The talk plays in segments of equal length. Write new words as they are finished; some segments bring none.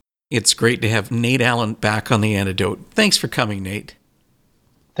It's great to have Nate Allen back on The Antidote. Thanks for coming, Nate.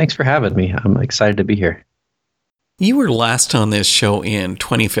 Thanks for having me. I'm excited to be here. You were last on this show in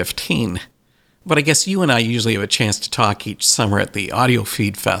 2015, but I guess you and I usually have a chance to talk each summer at the Audio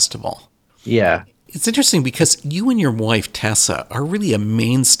Feed Festival. Yeah. It's interesting because you and your wife, Tessa, are really a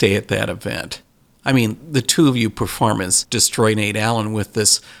mainstay at that event. I mean, the two of you perform as Destroy Nate Allen with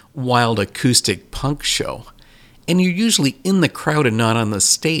this wild acoustic punk show. And you're usually in the crowd and not on the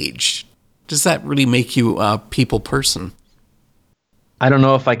stage. Does that really make you a people person? I don't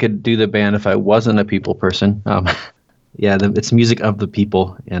know if I could do the band if I wasn't a people person. It's music of the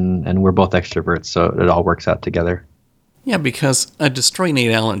people, and we're both extroverts, so it all works out together. Yeah, because a Destroy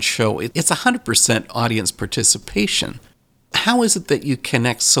Nate Allen show, it's 100% audience participation. How is it that you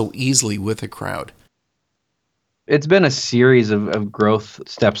connect so easily with a crowd? It's been a series of growth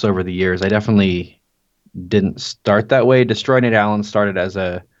steps over the years. I definitely didn't start that way. Destroy Nate Allen started as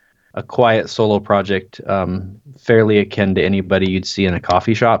a quiet solo project, fairly akin to anybody you'd see in a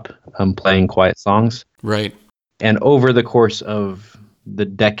coffee shop, playing quiet songs. Right. And over the course of the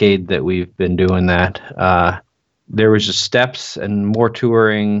decade that we've been doing that, there was just steps and more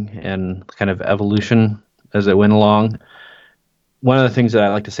touring and kind of evolution as it went along. One of the things that I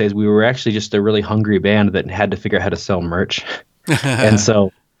like to say is we were actually just a really hungry band that had to figure out how to sell merch. And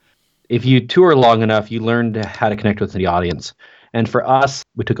so if you tour long enough, you learn how to connect with the audience. And for us,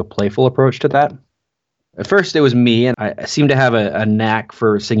 we took a playful approach to that. At first, it was me, and I seemed to have a knack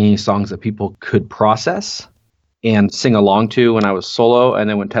for singing songs that people could process and sing along to when I was solo. And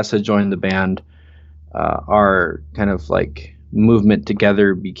then when Tessa joined the band, our kind of like movement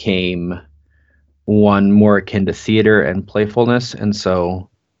together became one more akin to theater and playfulness. And so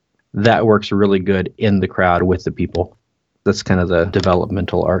that works really good in the crowd with the people. That's kind of the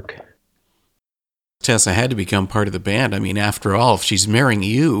developmental arc. Tessa had to become part of the band. I mean, after all, if she's marrying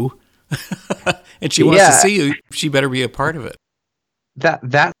you and she wants to see you, she better be a part of it.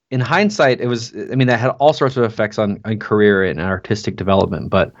 That in hindsight, that had all sorts of effects on career and artistic development.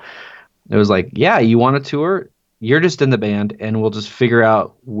 But it was like, yeah, you want to tour? You're just in the band, and we'll just figure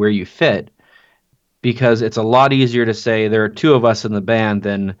out where you fit. Because it's a lot easier to say there are two of us in the band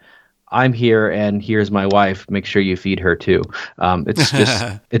than I'm here and here's my wife. Make sure you feed her too.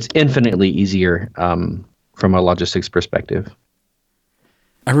 It's infinitely easier from a logistics perspective.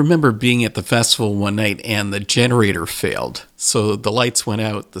 I remember being at the festival one night and the generator failed. So the lights went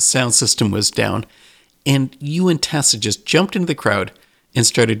out, the sound system was down, and you and Tessa just jumped into the crowd and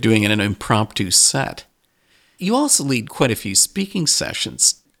started doing an impromptu set. You also lead quite a few speaking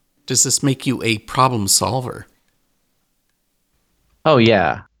sessions. Does this make you a problem solver? Oh,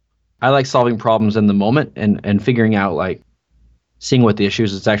 yeah. I like solving problems in the moment and figuring out, like, seeing what the issue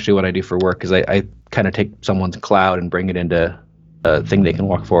is. It's actually what I do for work, because I kind of take someone's cloud and bring it into a thing they can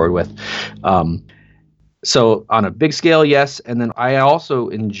walk forward with. So on a big scale, yes. And then I also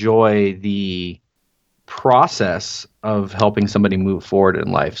enjoy the process of helping somebody move forward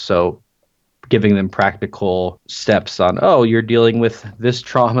in life. So giving them practical steps on, oh, you're dealing with this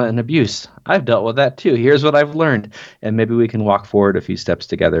trauma and abuse. I've dealt with that too. Here's what I've learned. And maybe we can walk forward a few steps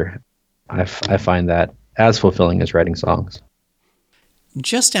together. I find that as fulfilling as writing songs.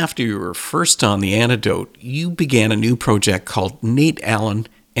 Just after you were first on The Antidote, you began a new project called Nate Allen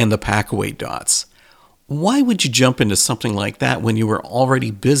and the Packaway Dots. Why would you jump into something like that when you were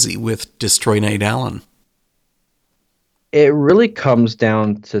already busy with Destroy Nate Allen? It really comes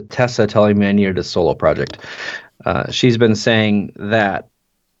down to Tessa telling me I needed a solo project. She's been saying that,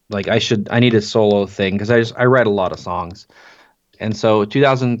 like, I need a solo thing because I write a lot of songs. And so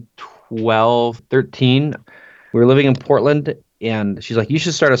 2012, 13, we were living in Portland, and she's like, you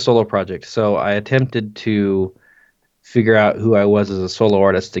should start a solo project. So I attempted to figure out who I was as a solo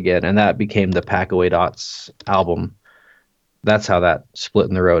artist again, and that became the Packaway Dots album. That's how that split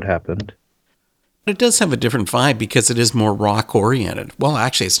in the road happened. It does have a different vibe because it is more rock-oriented. Well,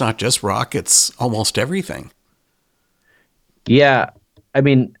 actually, it's not just rock, it's almost everything. Yeah, I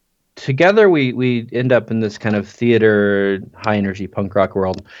mean, together we end up in this kind of theater, high-energy punk rock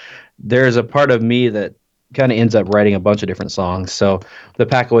world. There's a part of me that kind of ends up writing a bunch of different songs. So the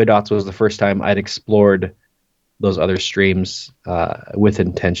Packaway Dots was the first time I'd explored those other streams with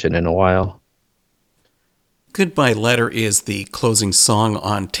intention in a while. Goodbye Letter is the closing song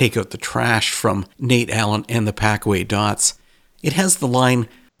on Take Out the Trash from Nate Allen and the Packaway Dots. It has the line,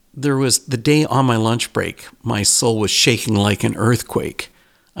 "There was the day on my lunch break, my soul was shaking like an earthquake.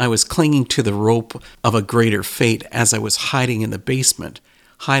 I was clinging to the rope of a greater fate as I was hiding in the basement,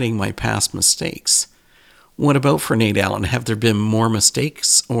 hiding my past mistakes." What about for Nate Allen? Have there been more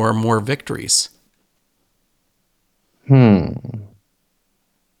mistakes or more victories?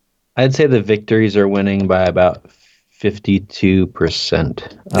 I'd say the victories are winning by about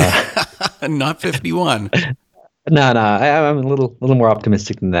 52%. Not 51. No, I'm a little more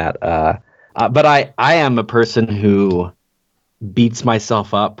optimistic than that. But I am a person who beats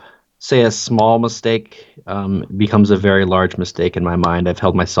myself up. Say a small mistake becomes a very large mistake in my mind. I've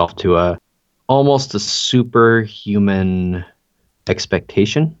held myself to almost a superhuman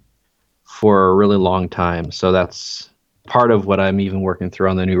expectation for a really long time. So that's part of what I'm even working through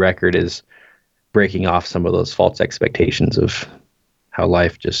on the new record is breaking off some of those false expectations of how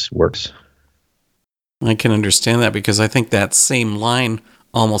life just works. I can understand that because I think that same line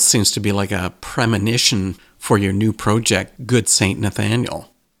almost seems to be like a premonition for your new project, Good Saint Nathanael.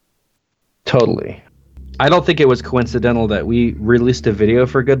 Totally. I don't think it was coincidental that we released a video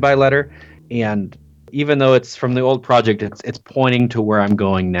for Goodbye Letter, and even though it's from the old project, it's pointing to where I'm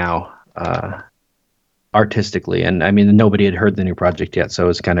going now, artistically. And I mean, nobody had heard the new project yet, so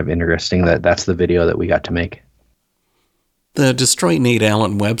it's kind of interesting that that's the video that we got to make. The Destroy Nate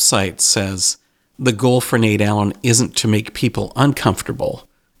Allen website says the goal for Nate Allen isn't to make people uncomfortable,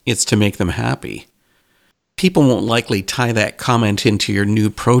 it's to make them happy. People won't likely tie that comment into your new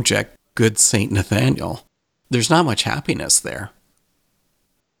project, Good Saint Nathanael. There's not much happiness there.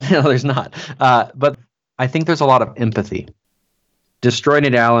 No, there's not. But I think there's a lot of empathy. Destroy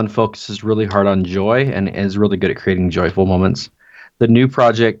Nate Allen focuses really hard on joy and is really good at creating joyful moments. The new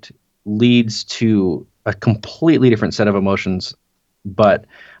project leads to a completely different set of emotions, but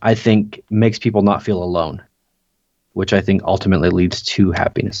I think makes people not feel alone, which I think ultimately leads to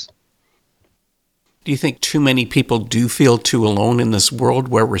happiness. Do you think too many people do feel too alone in this world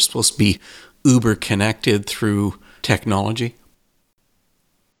where we're supposed to be uber connected through technology?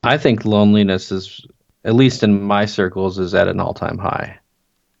 I think loneliness is, at least in my circles, is at an all-time high.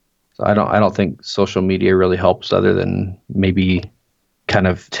 So I don't think social media really helps other than maybe kind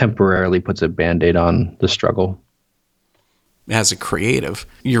of temporarily puts a Band-Aid on the struggle. As a creative,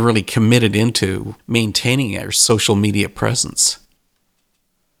 you're really committed into maintaining your social media presence.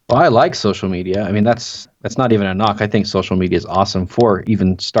 Well, I like social media. I mean, that's not even a knock. I think social media is awesome for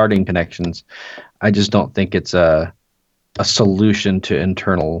even starting connections. I just don't think it's a solution to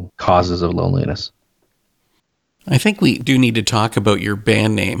internal causes of loneliness. I think we do need to talk about your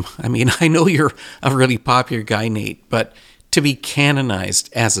band name. I mean, I know you're a really popular guy, Nate, but to be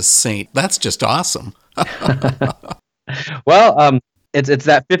canonized as a saint, that's just awesome. Well, it's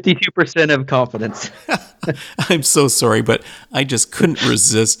that 52% of confidence. I'm so sorry, but I just couldn't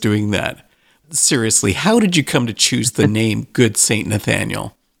resist doing that. Seriously, how did you come to choose the name Good Saint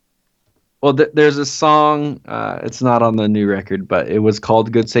Nathanael? Well, there's a song, it's not on the new record, but it was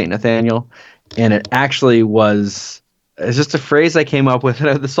called Good Saint Nathanael, and it actually was, it's just a phrase I came up with.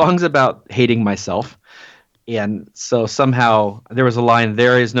 The song's about hating myself, and so somehow there was a line,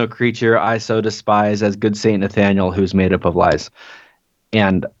 "There is no creature I so despise as Good Saint Nathanael who's made up of lies."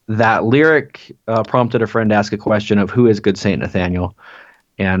 And that lyric prompted a friend to ask a question of who is Good Saint Nathanael,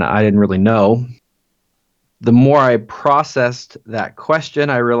 and I didn't really know. The more I processed that question,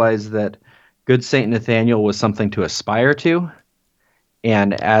 I realized that Good Saint Nathanael was something to aspire to.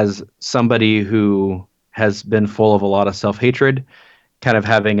 And as somebody who has been full of a lot of self-hatred, kind of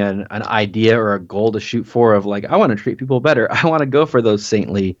having an idea or a goal to shoot for of like, I want to treat people better. I want to go for those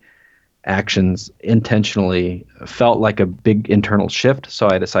saintly actions intentionally felt like a big internal shift. So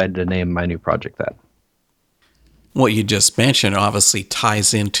I decided to name my new project that. What you just mentioned obviously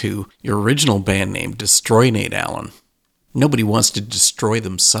ties into your original band name, Destroy Nate Allen. Nobody wants to destroy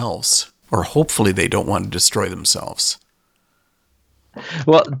themselves, or hopefully they don't want to destroy themselves.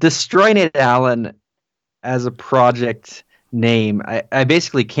 Well, Destroy Nate Allen as a project name, I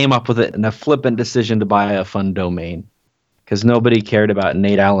basically came up with it in a flippant decision to buy a fun domain because nobody cared about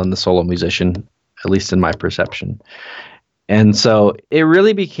Nate Allen, the solo musician, at least in my perception. And so it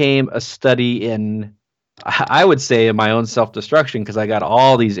really became a study in, I would say, in my own self-destruction because I got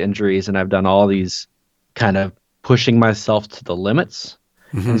all these injuries and I've done all these kind of pushing myself to the limits.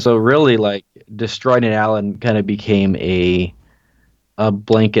 Mm-hmm. And so really like Destroy Nate Allen kind of became a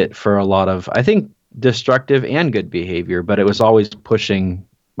blanket for a lot of, I think, destructive and good behavior, but it was always pushing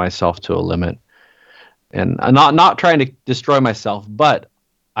myself to a limit. And I'm not trying to destroy myself, but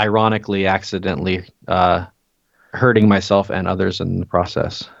ironically, accidentally hurting myself and others in the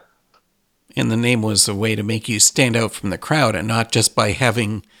process. And the name was a way to make you stand out from the crowd, and not just by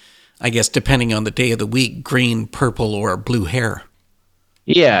having, I guess, depending on the day of the week, green, purple, or blue hair.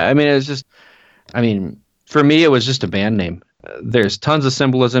 Yeah, I mean, it was just, for me, it was just a band name. There's tons of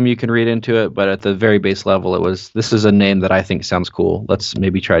symbolism you can read into it, but at the very base level, this is a name that I think sounds cool. Let's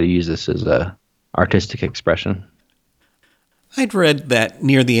maybe try to use this as a artistic expression. I'd read that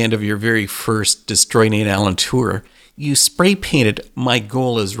near the end of your very first Destroy Nate Allen tour, you spray painted My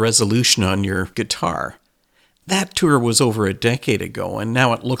Goal is Resolution on your guitar. That tour was over a decade ago, and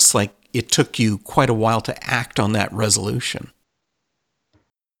now it looks like it took you quite a while to act on that resolution.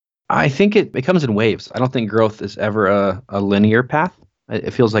 I think it comes in waves. I don't think growth is ever a linear path.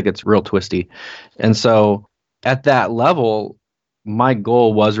 It feels like it's real twisty. And so at that level, my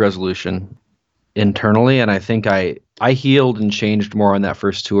goal was resolution internally. And I think I healed and changed more on that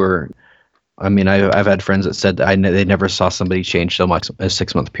first tour. I mean, I've had friends that said that they never saw somebody change so much a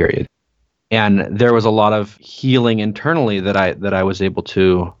 6 month period. And there was a lot of healing internally that I was able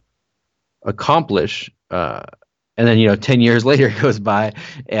to accomplish. And then 10 years later goes by,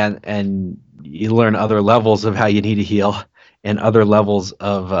 and you learn other levels of how you need to heal, and other levels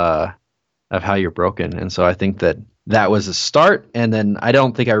of how you're broken. And so I think that was a start. And then I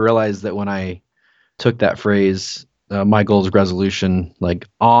don't think I realized that when I took that phrase, my goals resolution, like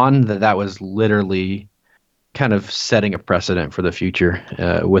on that was literally kind of setting a precedent for the future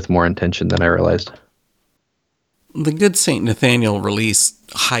with more intention than I realized. The good St. Nathanael release,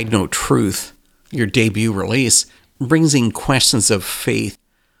 Hide No Truth, your debut release, brings in questions of faith.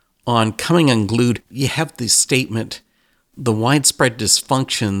 On Coming Unglued, you have the statement, the widespread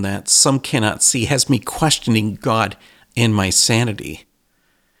dysfunction that some cannot see has me questioning God and my sanity.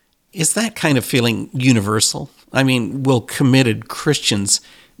 Is that kind of feeling universal? I mean, will committed Christians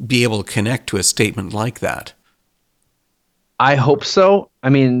be able to connect to a statement like that? I hope so. I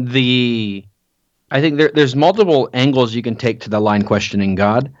mean, I think there's multiple angles you can take to the line questioning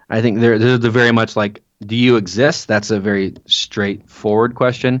God. I think there's the very much like, do you exist? That's a very straightforward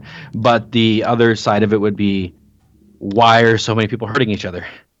question. But the other side of it would be, why are so many people hurting each other?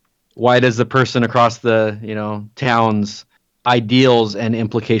 Why does the person across the town's ideals and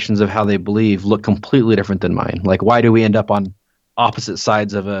implications of how they believe look completely different than mine? Like, why do we end up on opposite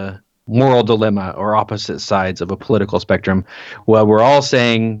sides of a moral dilemma or opposite sides of a political spectrum? Well, we're all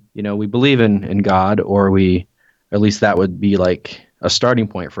saying, we believe in God, or at least that would be like a starting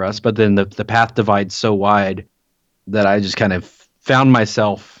point for us. But then the path divides so wide that I just kind of found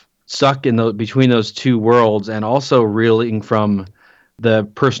myself stuck between those two worlds, and also reeling from the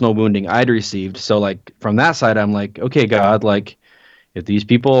personal wounding I'd received. So like from that side, I'm like, okay, God, like if these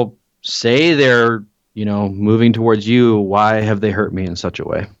people say they're, moving towards you, why have they hurt me in such a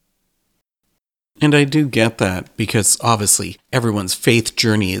way? And I do get that, because obviously everyone's faith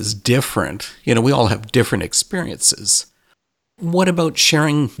journey is different. We all have different experiences. What about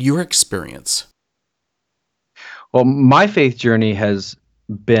sharing your experience? Well, my faith journey has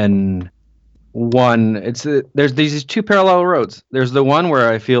been one. There's these two parallel roads. There's the one where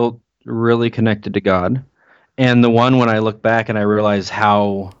I feel really connected to God, and the one when I look back and I realize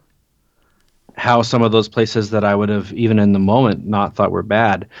how some of those places that I would have, even in the moment, not thought were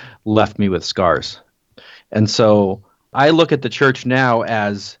bad, left me with scars. And so I look at the church now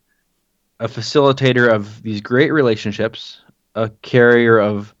as a facilitator of these great relationships, a carrier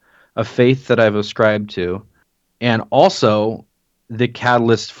of a faith that I've ascribed to, and also the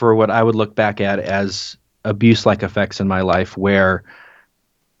catalyst for what I would look back at as abuse-like effects in my life, where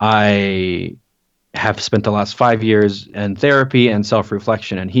I have spent the last 5 years in therapy and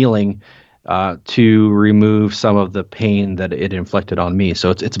self-reflection and healing to remove some of the pain that it inflicted on me.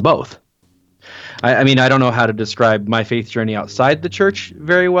 So it's both. I mean, I don't know how to describe my faith journey outside the church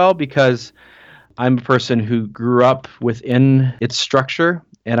very well, because I'm a person who grew up within its structure,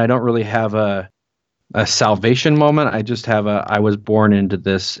 and I don't really have a salvation moment. I just have I was born into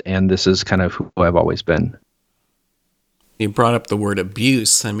this, and this is kind of who I've always been. You brought up the word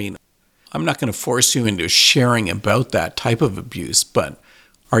abuse. I mean, I'm not going to force you into sharing about that type of abuse, but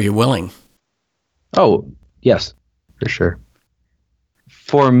are you willing? Oh, yes, for sure.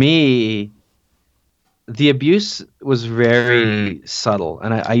 For me, the abuse was very subtle.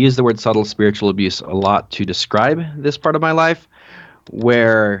 And I use the word subtle spiritual abuse a lot to describe this part of my life,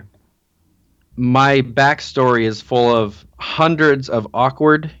 where my backstory is full of hundreds of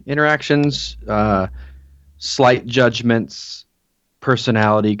awkward interactions, slight judgments,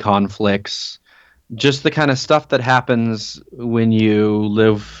 personality conflicts, just the kind of stuff that happens when you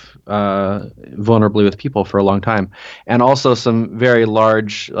live vulnerably with people for a long time. And also some very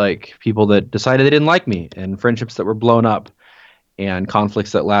large, like, people that decided they didn't like me, and friendships that were blown up, and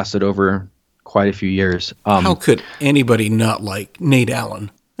conflicts that lasted over quite a few years. How could anybody not like Nate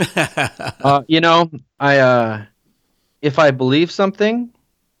Allen? You know, if I believe something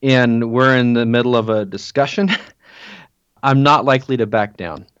and we're in the middle of a discussion, I'm not likely to back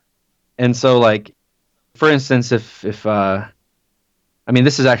down. And so, like, for instance, if I mean,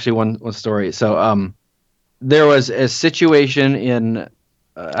 this is actually one story. So there was a situation in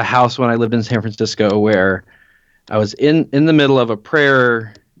a house when I lived in San Francisco where I was in the middle of a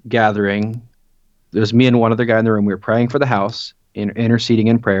prayer gathering. There was me and one other guy in the room. We were praying for the house, interceding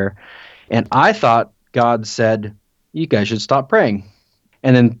in prayer. And I thought God said, "You guys should stop praying."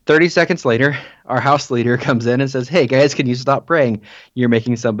 And then 30 seconds later, our house leader comes in and says, "Hey, guys, can you stop praying? You're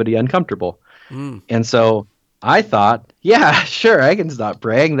making somebody uncomfortable." Mm. And so I thought, yeah, sure, I can stop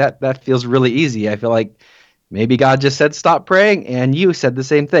praying. That feels really easy. I feel like maybe God just said stop praying, and you said the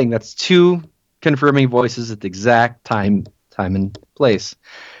same thing. That's two confirming voices at the exact time and place.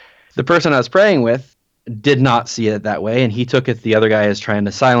 The person I was praying with did not see it that way, and he took it the other guy is trying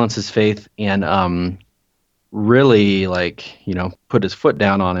to silence his faith and really put his foot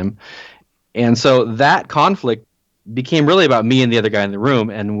down on him. And so that conflict became really about me and the other guy in the room,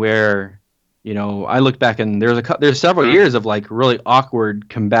 and where I look back and there's several years of like really awkward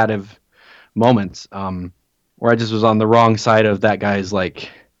combative moments where I just was on the wrong side of that guy's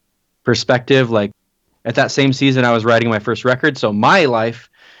like perspective. Like at that same season I was writing my first record, so my life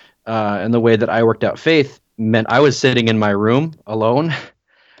and the way that I worked out faith meant I was sitting in my room alone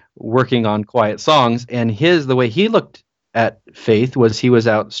working on quiet songs, and the way he looked at faith was he was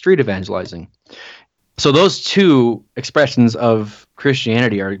out street evangelizing. So those two expressions of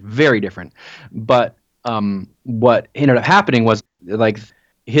Christianity are very different. But what ended up happening was like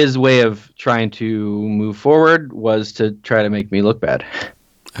his way of trying to move forward was to try to make me look bad.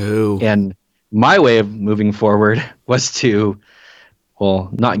 Oh. And my way of moving forward was to, well,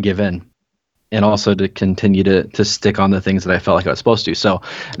 not give in, and also to continue to stick on the things that I felt like I was supposed to. So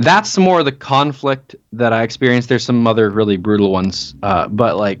that's more of the conflict that I experienced. There's some other really brutal ones,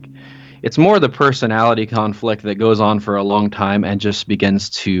 but like it's more the personality conflict that goes on for a long time and just begins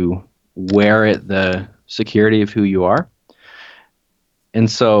to wear at the security of who you are. And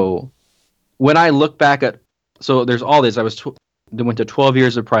so when I look back at, so there's all this. I went to 12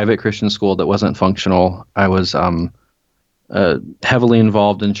 years of private Christian school that wasn't functional. I was heavily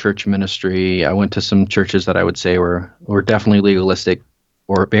involved in church ministry. I went to some churches that I would say were definitely legalistic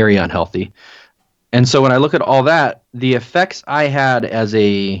or very unhealthy. And so when I look at all that, the effects I had as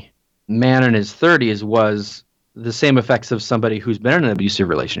a man in his 30s was the same effects of somebody who's been in an abusive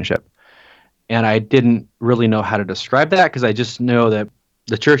relationship. And I didn't really know how to describe that because I just know that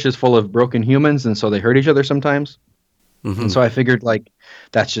the church is full of broken humans, and so they hurt each other sometimes. Mm-hmm. And so I figured like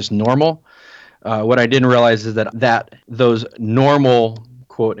that's just normal. What I didn't realize is that those normal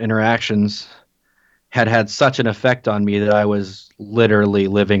quote interactions had such an effect on me that I was literally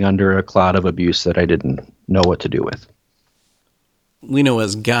living under a cloud of abuse that I didn't know what to do with. We know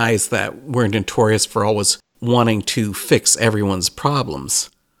as guys that we're notorious for always wanting to fix everyone's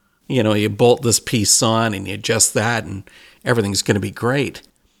problems. You bolt this piece on and you adjust that and everything's going to be great.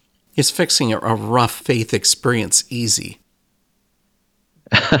 Is fixing a rough faith experience easy?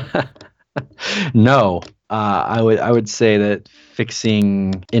 No, I would say that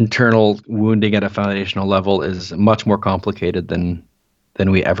fixing internal wounding at a foundational level is much more complicated than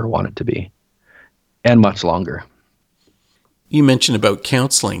we ever want it to be, and much longer. You mentioned about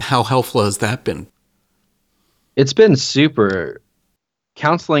counseling. How helpful has that been? It's been super.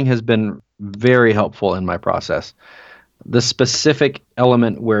 Counseling has been very helpful in my process. The specific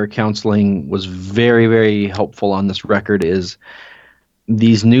element where counseling was very, very helpful on this record is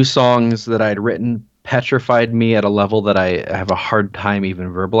these new songs that I'd written petrified me at a level that I have a hard time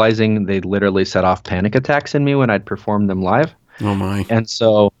even verbalizing. They literally set off panic attacks in me when I'd perform them live. Oh my. And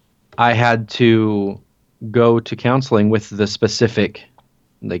so I had to go to counseling with the specific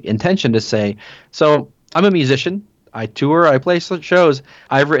like intention to say, so I'm a musician. I tour, I play shows.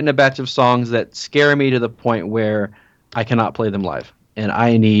 I've written a batch of songs that scare me to the point where I cannot play them live. And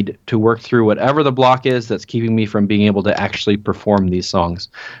I need to work through whatever the block is that's keeping me from being able to actually perform these songs.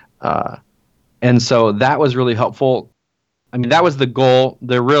 And so that was really helpful. I mean, that was the goal.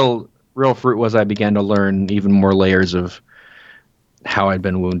 The real fruit was I began to learn even more layers of how I'd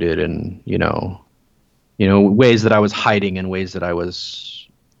been wounded and, ways that I was hiding and ways that I was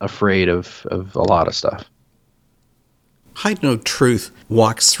afraid of a lot of stuff. Hide No Truth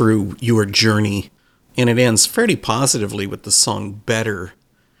walks through your journey, and it ends fairly positively with the song Better.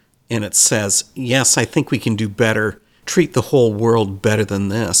 And it says, yes, I think we can do better, treat the whole world better than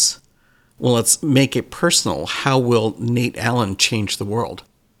this. Well, let's make it personal. How will Nate Allen change the world?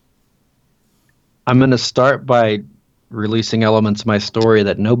 I'm going to start by releasing elements of my story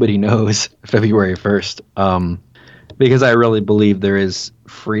that nobody knows February 1st, because I really believe there is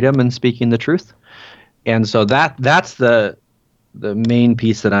freedom in speaking the truth. And so that's the main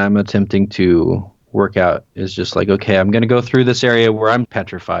piece that I'm attempting to work out is just like, okay, I'm going to go through this area where I'm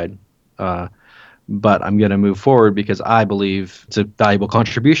petrified, but I'm going to move forward because I believe it's a valuable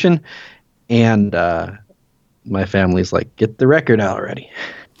contribution. And my family's like, get the record out already.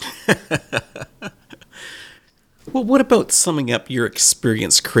 Well, what about summing up your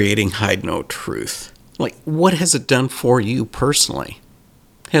experience creating Hide No Truth? Like, what has it done for you personally?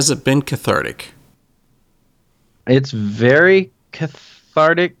 Has it been cathartic? It's very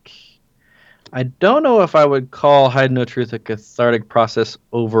cathartic. I don't know if I would call Hide No Truth a cathartic process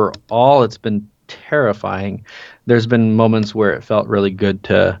overall. It's been terrifying. There's been moments where it felt really good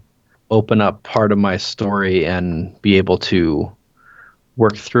to open up part of my story and be able to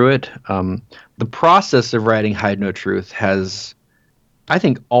work through it. The process of writing Hide No Truth has, I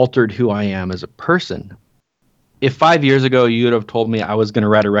think, altered who I am as a person. If 5 years ago you would have told me I was going to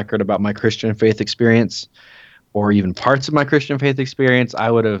write a record about my Christian faith experience, or even parts of my Christian faith experience,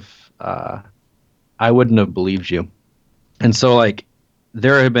 I wouldn't have believed you. And so, like,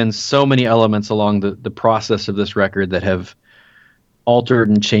 there have been so many elements along the process of this record that have altered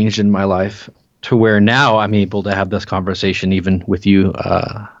and changed in my life to where now I'm able to have this conversation even with you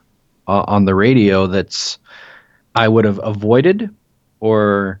on the radio that's I would have avoided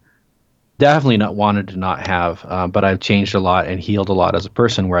or definitely not wanted to not have. But I've changed a lot and healed a lot as a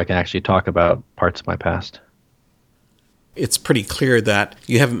person where I can actually talk about parts of my past. It's pretty clear that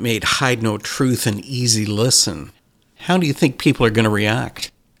you haven't made Hide No Truth an easy listen. How do you think people are going to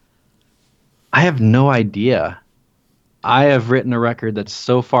react? I have no idea. I have written a record that's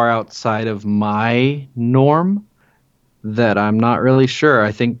so far outside of my norm that I'm not really sure.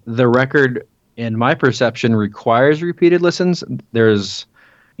 I think the record, in my perception, requires repeated listens. There's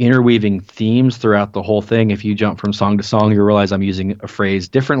interweaving themes throughout the whole thing. If you jump from song to song, you realize I'm using a phrase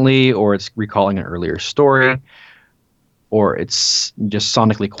differently, or it's recalling an earlier story, or it's just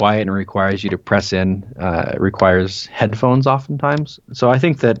sonically quiet and requires you to press in. It requires headphones oftentimes. So I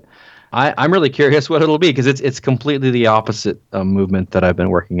think that I'm really curious what it'll be because it's completely the opposite movement that I've been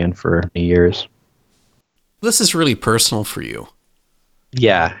working in for years. This is really personal for you.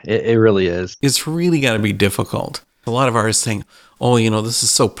 Yeah, it really is. It's really got to be difficult. A lot of artists saying, oh, this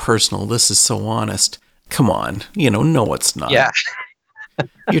is so personal. This is so honest. Come on. No, it's not. Yeah.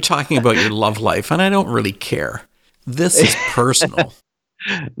 You're talking about your love life, and I don't really care. This is personal.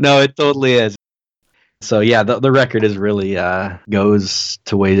 No, it totally is. So yeah, the record is really goes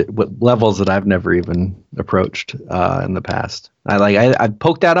to levels that I've never even approached in the past. I've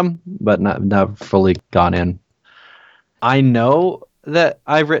poked at them, but not fully gone in. I know that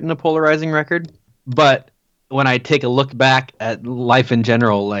I've written a polarizing record, but when I take a look back at life in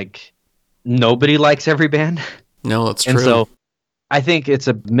general, like nobody likes every band. No, that's true. And so I think it's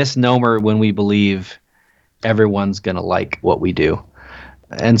a misnomer when we believe everyone's gonna like what we do,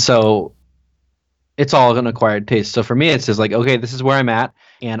 and so it's all an acquired taste. So for me, it's just like, okay, this is where I'm at.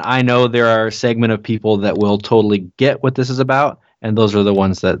 And I know there are a segment of people that will totally get what this is about. And those are the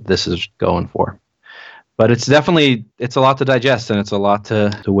ones that this is going for. But it's a lot to digest and it's a lot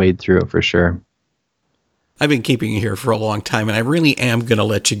to wade through for sure. I've been keeping you here for a long time and I really am going to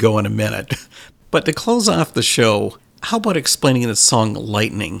let you go in a minute. But to close off the show, how about explaining the song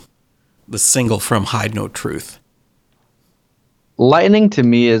Lightning, the single from Hide No Truth? Lightning to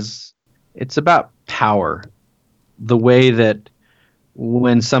me it's about power. The way that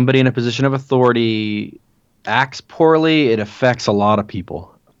when somebody in a position of authority acts poorly, it affects a lot of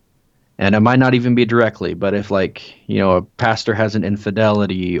people. And it might not even be directly, but if a pastor has an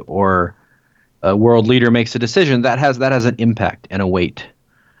infidelity or a world leader makes a decision, that has an impact and a weight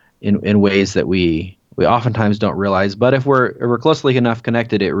in ways that we oftentimes don't realize. But if we're closely enough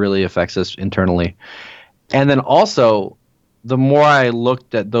connected, it really affects us internally. And then also, the more I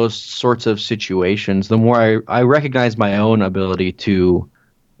looked at those sorts of situations, the more I recognized my own ability to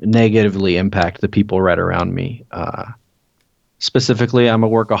negatively impact the people right around me. Specifically, I'm a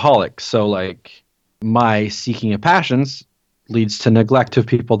workaholic. So, my seeking of passions leads to neglect of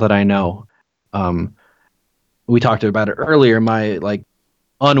people that I know. We talked about it earlier, my,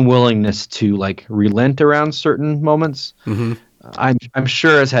 unwillingness to, relent around certain moments. Mm-hmm. I'm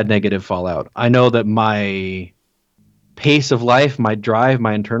sure has had negative fallout. I know that my pace of life, my drive,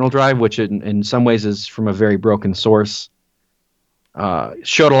 my internal drive, which in some ways is from a very broken source,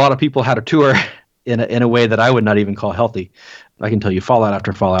 showed a lot of people how to tour in a way that I would not even call healthy. I can tell you fallout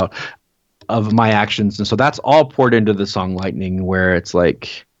after fallout of my actions. And so that's all poured into the song Lightning, where it's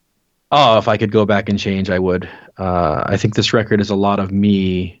like, oh, if I could go back and change, I would. I think this record is a lot of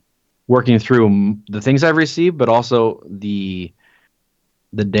me working through the things I've received, but also the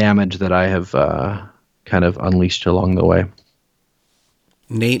damage that I have kind of unleashed along the way.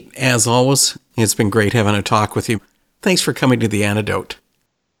 Nate, as always, it's been great having a talk with you. Thanks for coming to The Antidote.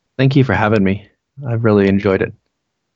 Thank you for having me. I've really enjoyed it.